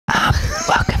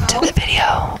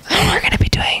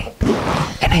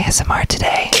ASMR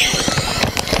today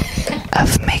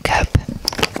of makeup.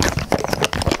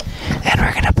 And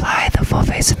we're gonna apply the full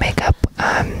face of makeup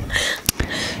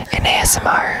in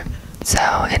ASMR. So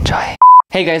enjoy.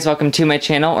 Hey guys, welcome to my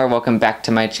channel, or welcome back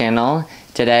to my channel.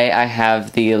 Today I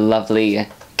have the lovely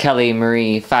Kelli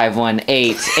Marie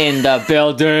 518 in the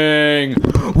building.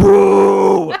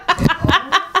 Woo!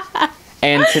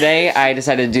 And today I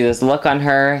decided to do this look on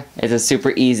her. It's a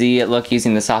super easy look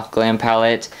using the soft glam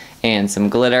palette and some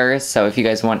glitter. So if you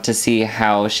guys want to see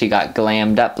how she got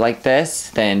glammed up like this,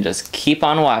 then just keep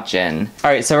on watching.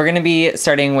 Alright, so we're going to be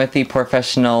starting with the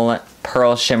Professional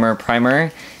Pearl Shimmer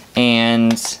Primer.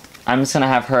 And I'm just going to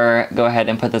have her go ahead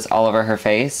and put this all over her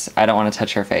face. I don't want to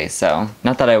touch her face, so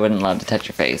not that I wouldn't love to touch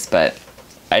her face, but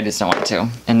I just don't want to.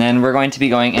 And then we're going to be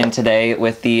going in today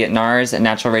with the NARS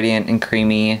Natural Radiant and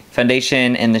Creamy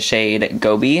Foundation in the shade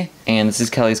Gobi. And this is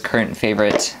Kelli's current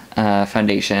favorite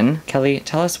foundation. Kelli,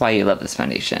 tell us why you love this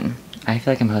foundation. I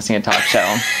feel like I'm hosting a talk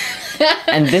show.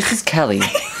 And this is Kelli,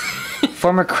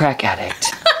 former crack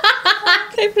addict.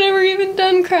 I've never even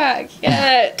done crack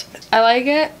yet. I like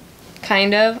it,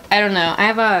 kind of. I don't know. I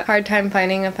have a hard time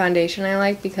finding a foundation I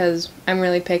like because I'm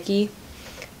really picky.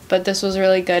 But this was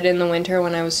really good in the winter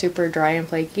when I was super dry and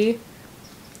flaky.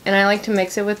 And I like to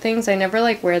mix it with things. I never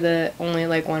like wear the only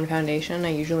like one foundation. I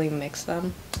usually mix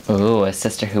them. Ooh, a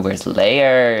sister who wears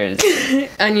layers.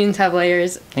 Onions have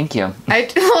layers. Thank you.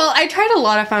 I tried a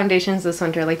lot of foundations this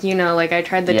winter. Like, you know, like I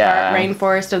tried the Tarte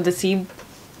Rainforest of the Sea.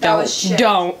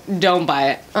 Don't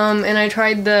buy it. And I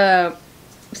tried the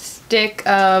stick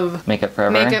of Makeup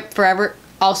Forever. Makeup Forever.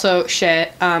 Also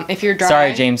shit. If you're dry.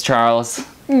 Sorry, James Charles.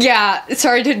 Yeah,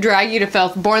 sorry to drag you to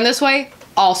filth. Born This Way,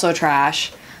 also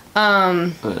trash.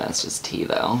 Ooh, that's just tea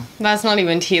though. That's not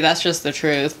even tea, that's just the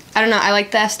truth. I don't know, I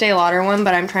like the Estee Lauder one,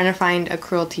 but I'm trying to find a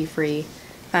cruelty-free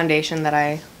foundation that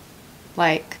I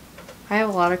like. I have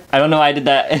a lot of... I don't know why I did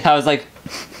that. I was like...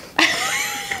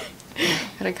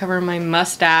 Gotta cover my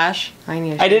mustache. I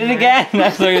did it again!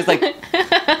 That's what I was like...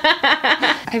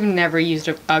 I've never used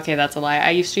a... Okay, that's a lie.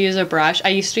 I used to use a brush. I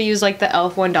used to use like the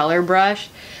e.l.f. $1 brush.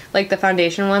 Like the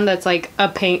foundation one that's like a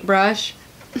paint brush.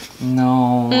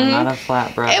 No, not a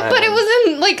flat brush. But it was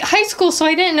in like high school, so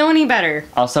I didn't know any better.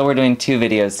 Also, we're doing 2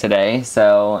 videos today,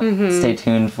 so stay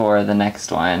tuned for the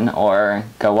next one, or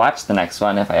go watch the next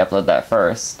one if I upload that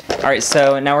first. Alright,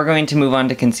 so now we're going to move on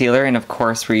to concealer, and of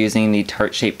course we're using the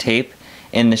Tarte Shape Tape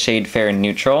in the shade Fair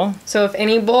Neutral. So if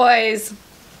any boys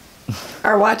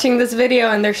are watching this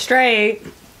video and they're straight...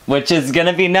 Which is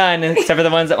gonna be none, except for the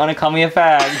ones that want to call me a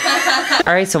fag.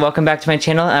 Alright, so welcome back to my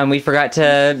channel. We forgot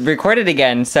to record it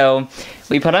again, so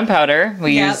we put on powder.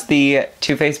 We used the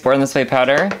Too Faced Born This Way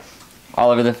powder all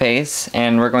over the face,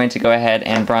 and we're going to go ahead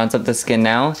and bronze up the skin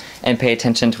now and pay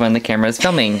attention to when the camera is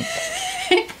filming.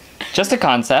 Just a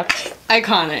concept.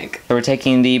 Iconic. So we're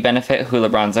taking the Benefit Hoola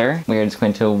Bronzer. We're just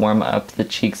going to warm up the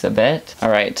cheeks a bit.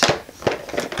 Alright.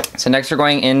 So next we're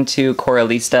going into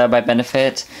Coralista by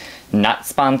Benefit. Not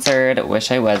sponsored,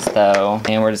 wish I was though.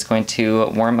 And we're just going to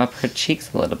warm up her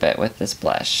cheeks a little bit with this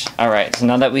blush. Alright, so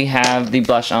now that we have the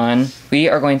blush on, we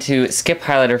are going to skip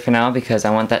highlighter for now because I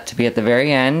want that to be at the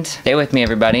very end. Stay with me,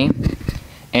 everybody.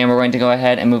 And we're going to go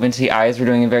ahead and move into the eyes. We're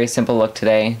doing a very simple look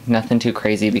today. Nothing too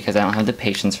crazy because I don't have the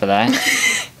patience for that.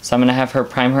 So I'm going to have her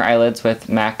prime her eyelids with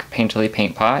MAC Painterly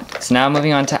Paint Pot. So now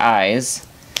moving on to eyes,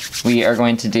 we are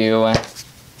going to do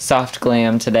Soft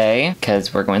Glam today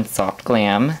because we're going soft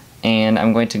glam. And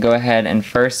I'm going to go ahead and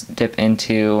first dip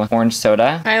into orange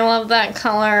soda. I love that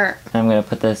color. I'm going to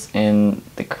put this in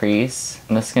the crease.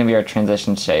 And this is going to be our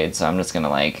transition shade, so I'm just going to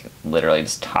like literally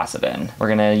just toss it in.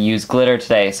 We're going to use glitter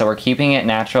today, so we're keeping it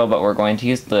natural, but we're going to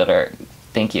use glitter.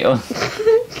 Thank you.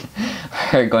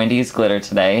 We're going to use glitter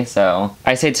today, so...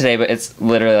 I say today, but it's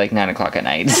literally like 9 o'clock at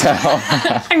night, so...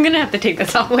 I'm going to have to take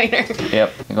this off later.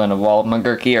 Yep. You going to Walt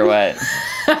McGurky or what?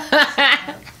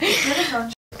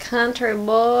 Country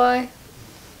boy,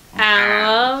 I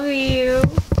love you.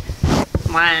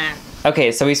 Wow.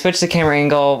 Okay, so we switched the camera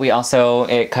angle. We also,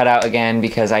 it cut out again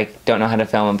because I don't know how to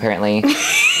film apparently.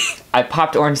 I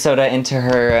popped orange soda into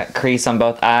her crease on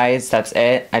both eyes. That's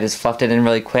it. I just fluffed it in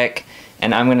really quick.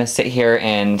 And I'm gonna sit here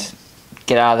and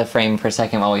get out of the frame for a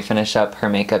second while we finish up her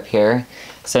makeup here.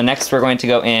 So next we're going to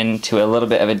go into a little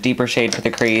bit of a deeper shade for the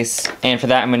crease. And for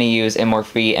that I'm going to use a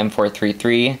Morphe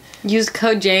M433. Use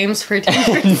code James for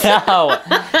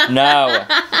 10%. No.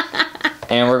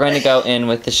 And we're going to go in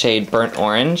with the shade Burnt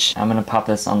Orange. I'm going to pop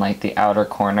this on like the outer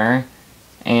corner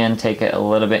and take it a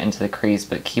little bit into the crease,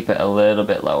 but keep it a little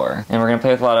bit lower. And we're going to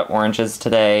play with a lot of oranges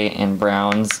today and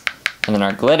browns. And then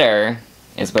our glitter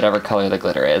is whatever color the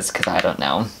glitter is, because I don't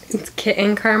know. It's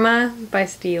Kitten Karma by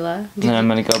Stila. And then I'm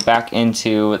going to go back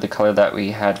into the color that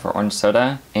we had for orange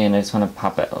soda, and I just want to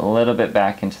pop it a little bit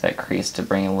back into that crease to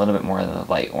bring a little bit more of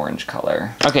the light orange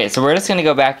color. Okay, so we're just going to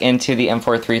go back into the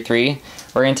M433.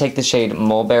 We're going to take the shade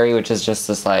Mulberry, which is just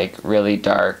this like really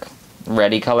dark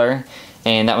reddy color,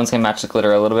 and that one's going to match the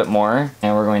glitter a little bit more,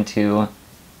 and we're going to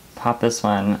pop this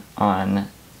one on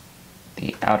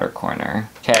the outer corner.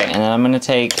 Okay, and then I'm going to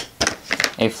take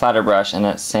a flatter brush in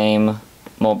that same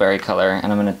mulberry color,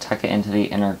 and I'm going to tuck it into the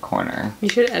inner corner. You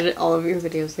should edit all of your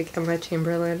videos like Emma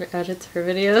Chamberlain edits her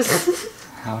videos.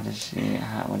 How does she,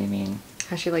 what do you mean?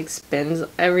 How she like spins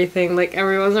everything like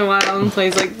every once in a while and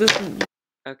plays like this.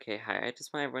 Okay, hi, I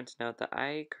just want everyone to know that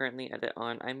I currently edit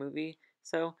on iMovie,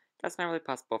 so that's not really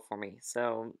possible for me,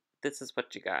 so this is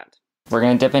what you got. We're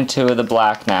going to dip into the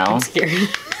black now. I'm scared.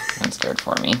 I'm scared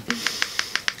for me.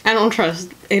 I don't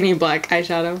trust any black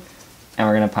eyeshadow. And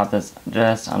we're going to pop this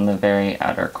just on the very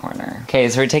outer corner. Okay,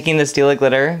 so we're taking the Stila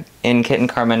glitter in Kitten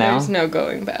Karma now. There's no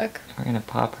going back. We're going to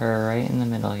pop her right in the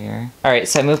middle here. Alright,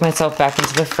 so I moved myself back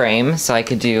into the frame so I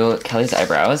could do Kelly's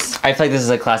eyebrows. I feel like this is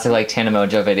a classic like Tana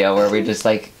Mojo video where we just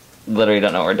like literally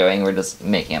don't know what we're doing. We're just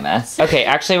making a mess. Okay,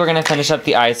 actually we're going to finish up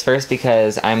the eyes first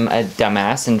because I'm a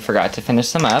dumbass and forgot to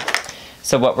finish them up.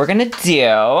 So what we're going to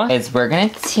do is we're going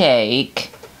to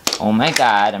take... Oh my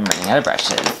god, I'm running out of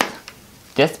brushes.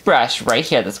 This brush right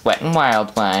here, this Wet n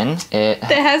Wild one, that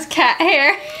has cat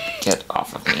hair. Get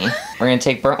off of me. We're gonna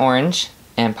take burnt orange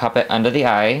and pop it under the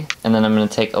eye, and then I'm gonna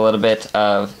take a little bit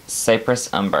of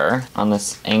Cypress Umber on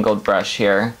this angled brush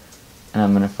here, and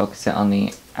I'm gonna focus it on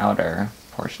the outer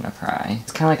portion of her eye.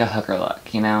 It's kind of like a hooker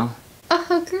look, you know? A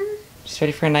hooker? She's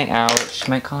ready for a night out. She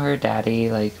might call her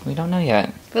daddy. Like, we don't know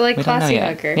yet. But like classy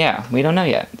hooker. Yeah, we don't know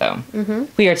yet, though.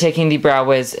 We are taking the Brow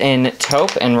Wiz in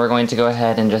taupe, and we're going to go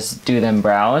ahead and just do them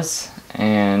brows.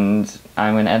 And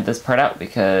I'm going to edit this part out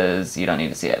because you don't need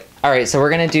to see it. Alright, so we're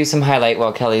going to do some highlight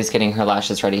while Kelly's getting her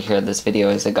lashes ready here. This video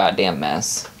is a goddamn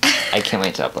mess. I can't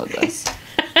wait to upload this.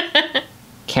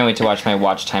 Can't wait to watch my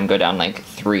watch time go down like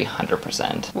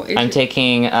 300%. I'm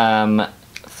taking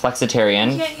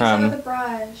Flexitarian You can't from... use it with a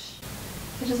brush.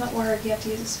 It doesn't work, you have to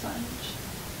use a sponge.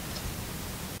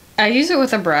 I use it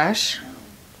with a brush.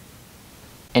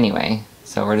 Anyway,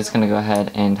 so we're just gonna go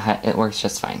ahead and it works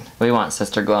just fine. We want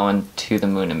Sister glowing to the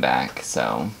moon and back,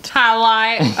 so...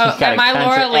 Highlight. Oh, am I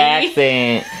Laura Lee?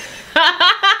 Accent.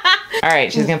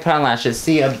 Alright, she's gonna put on lashes.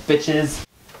 See ya, bitches.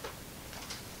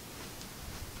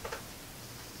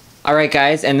 Alright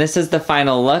guys, and this is the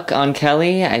final look on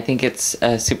Kelly. I think it's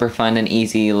a super fun and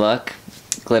easy look.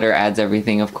 Glitter adds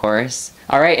everything, of course.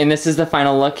 Alright, and this is the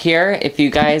final look here. If you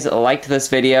guys liked this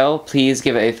video, please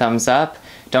give it a thumbs up.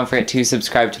 Don't forget to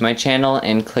subscribe to my channel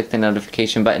and click the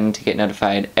notification button to get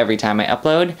notified every time I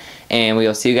upload. And we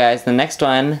will see you guys in the next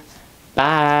one.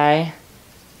 Bye!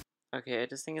 Okay, I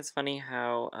just think it's funny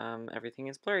how everything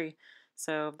is blurry.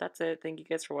 So that's it. Thank you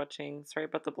guys for watching. Sorry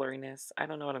about the blurriness. I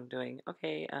don't know what I'm doing.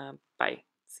 Okay, bye.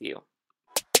 See you.